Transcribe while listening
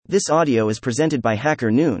This audio is presented by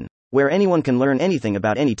Hacker Noon, where anyone can learn anything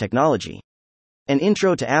about any technology. An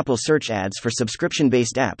Intro to Apple Search Ads for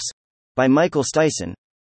Subscription-Based Apps, by Michael Styson.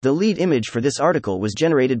 The lead image for this article was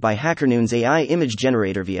generated by HackerNoon's AI image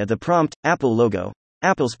generator via the prompt, Apple logo.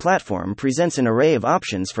 Apple's platform presents an array of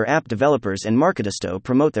options for app developers and marketers to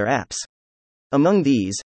promote their apps. Among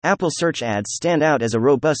these, Apple Search Ads stand out as a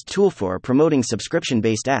robust tool for promoting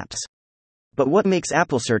subscription-based apps. But what makes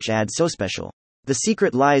Apple Search Ads so special? The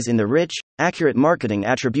secret lies in the rich, accurate marketing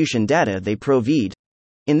attribution data they provide.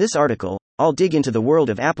 In this article, I'll dig into the world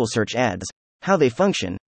of Apple Search Ads, how they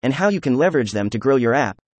function, and how you can leverage them to grow your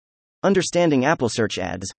app. Understanding Apple Search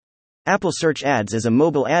Ads. Apple Search Ads is a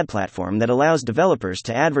mobile ad platform that allows developers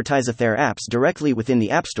to advertise their apps directly within the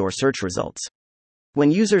App Store search results. When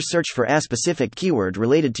users search for a specific keyword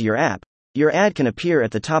related to your app, your ad can appear at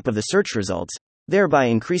the top of the search results, thereby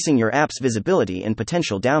increasing your app's visibility and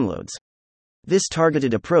potential downloads. This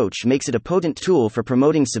targeted approach makes it a potent tool for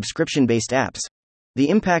promoting subscription-based apps. The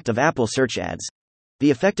impact of Apple Search Ads.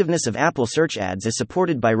 The effectiveness of Apple Search Ads is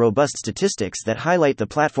supported by robust statistics that highlight the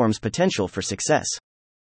platform's potential for success.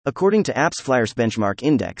 According to AppsFlyer's benchmark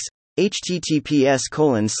index,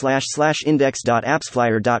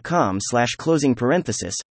 https://index.appsflyer.com/,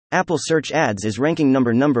 Apple Search Ads is ranking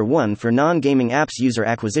number 1 for non-gaming apps user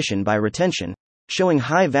acquisition by retention, showing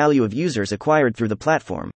high value of users acquired through the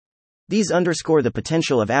platform. These underscore the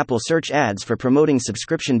potential of Apple Search Ads for promoting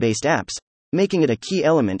subscription-based apps, making it a key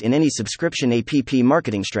element in any subscription app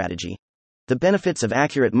marketing strategy. The benefits of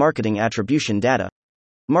accurate marketing attribution data.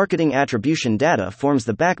 Marketing attribution data forms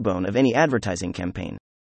the backbone of any advertising campaign.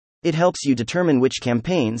 It helps you determine which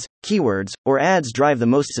campaigns, keywords, or ads drive the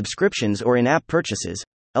most subscriptions or in-app purchases,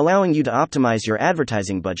 allowing you to optimize your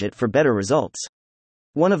advertising budget for better results.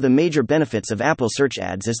 One of the major benefits of Apple Search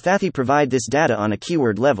Ads is that they provide this data on a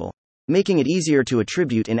keyword level, making it easier to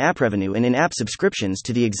attribute in-app revenue and in-app subscriptions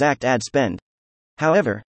to the exact ad spend.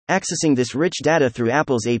 However, accessing this rich data through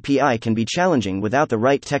Apple's API can be challenging without the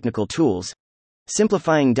right technical tools.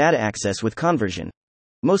 Simplifying data access with conversion.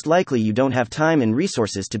 Most likely you don't have time and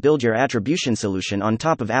resources to build your attribution solution on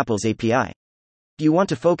top of Apple's API. You want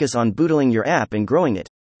to focus on bootling your app and growing it,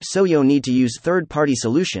 so you'll need to use third-party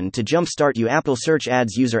solution to jumpstart your Apple Search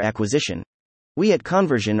Ads user acquisition. We at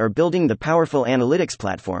Conversion are building the powerful analytics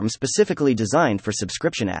platform specifically designed for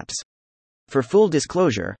subscription apps. For full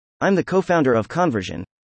disclosure, I'm the co-founder of Conversion.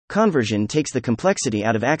 Conversion takes the complexity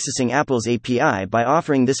out of accessing Apple's API by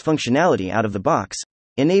offering this functionality out of the box,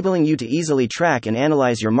 enabling you to easily track and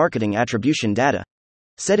analyze your marketing attribution data.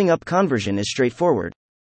 Setting up Conversion is straightforward.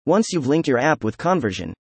 Once you've linked your app with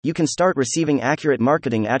Conversion, you can start receiving accurate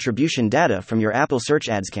marketing attribution data from your Apple Search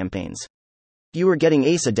Ads campaigns. You are getting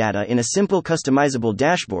ASA data in a simple customizable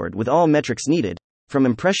dashboard with all metrics needed, from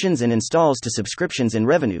impressions and installs to subscriptions and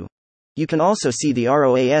revenue. You can also see the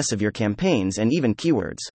ROAS of your campaigns and even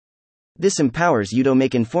keywords. This empowers you to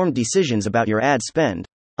make informed decisions about your ad spend,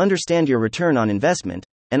 understand your return on investment,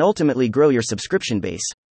 and ultimately grow your subscription base.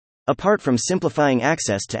 Apart from simplifying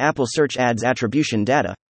access to Apple Search Ads attribution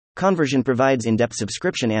data, Conversion provides in-depth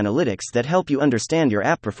subscription analytics that help you understand your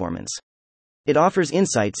app performance. It offers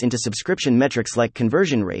insights into subscription metrics like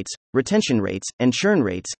conversion rates, retention rates, and churn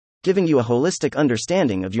rates, giving you a holistic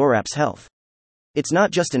understanding of your app's health. It's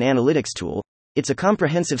not just an analytics tool, it's a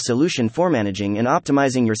comprehensive solution for managing and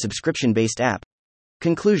optimizing your subscription-based app.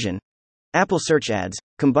 Conclusion. Apple Search Ads,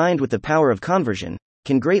 combined with the power of Conversion,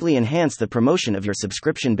 can greatly enhance the promotion of your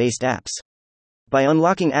subscription-based apps. By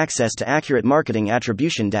unlocking access to accurate marketing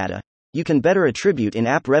attribution data, you can better attribute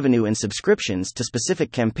in-app revenue and subscriptions to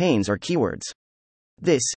specific campaigns or keywords.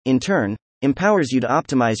 This, in turn, empowers you to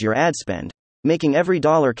optimize your ad spend, making every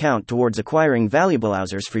dollar count towards acquiring valuable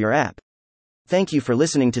users for your app. Thank you for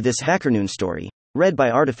listening to this HackerNoon story, read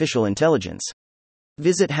by Artificial Intelligence.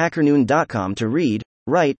 Visit hackernoon.com to read,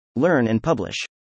 write, learn and publish.